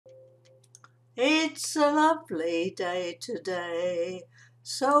It's a lovely day today,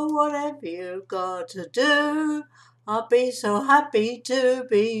 so whatever you've got to do, I'll be so happy to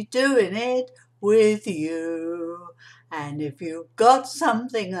be doing it with you. And if you've got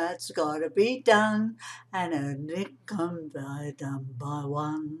something that's got to be done, and it can be done by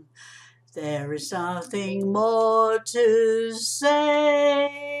one, there is nothing more to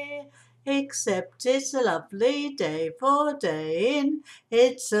say, except it's a lovely day for daying.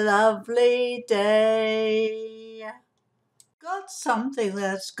 It's a lovely day. Got something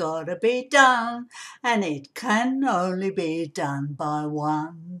that's gotta be done, and it can only be done by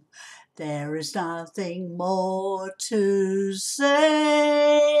one. There is nothing more to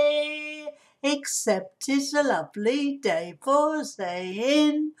say, except it's a lovely day for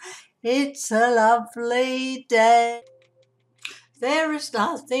saying it's a lovely day. There is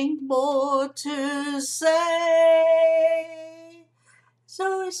nothing more to say.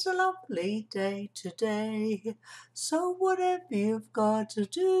 So it's a lovely day today. So whatever you've got to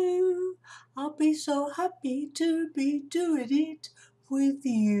do, I'll be so happy to be doing it with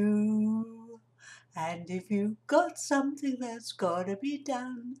you. And if you've got something that's got to be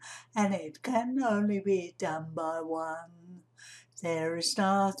done, and it can only be done by one, there is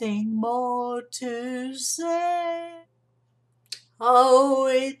nothing more to say. Oh,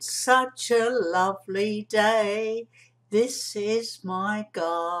 it's such a lovely day. This is my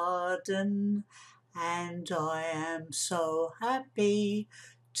garden, and I am so happy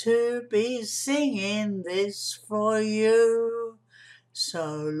to be singing this for you.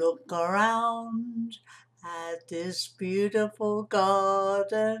 So look around at this beautiful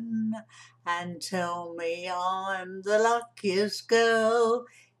garden and tell me I'm the luckiest girl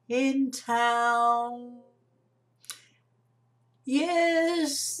in town.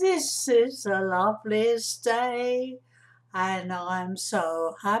 Yes, this is the loveliest day, and I'm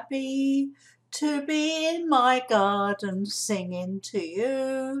so happy to be in my garden singing to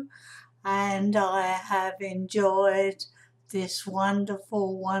you. And I have enjoyed this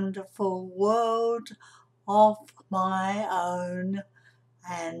wonderful, wonderful world of my own.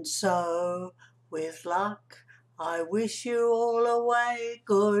 And so, with luck, I wish you all away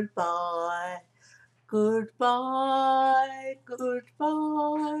goodbye. Goodbye,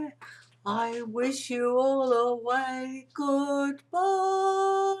 goodbye. I wish you all away. Goodbye.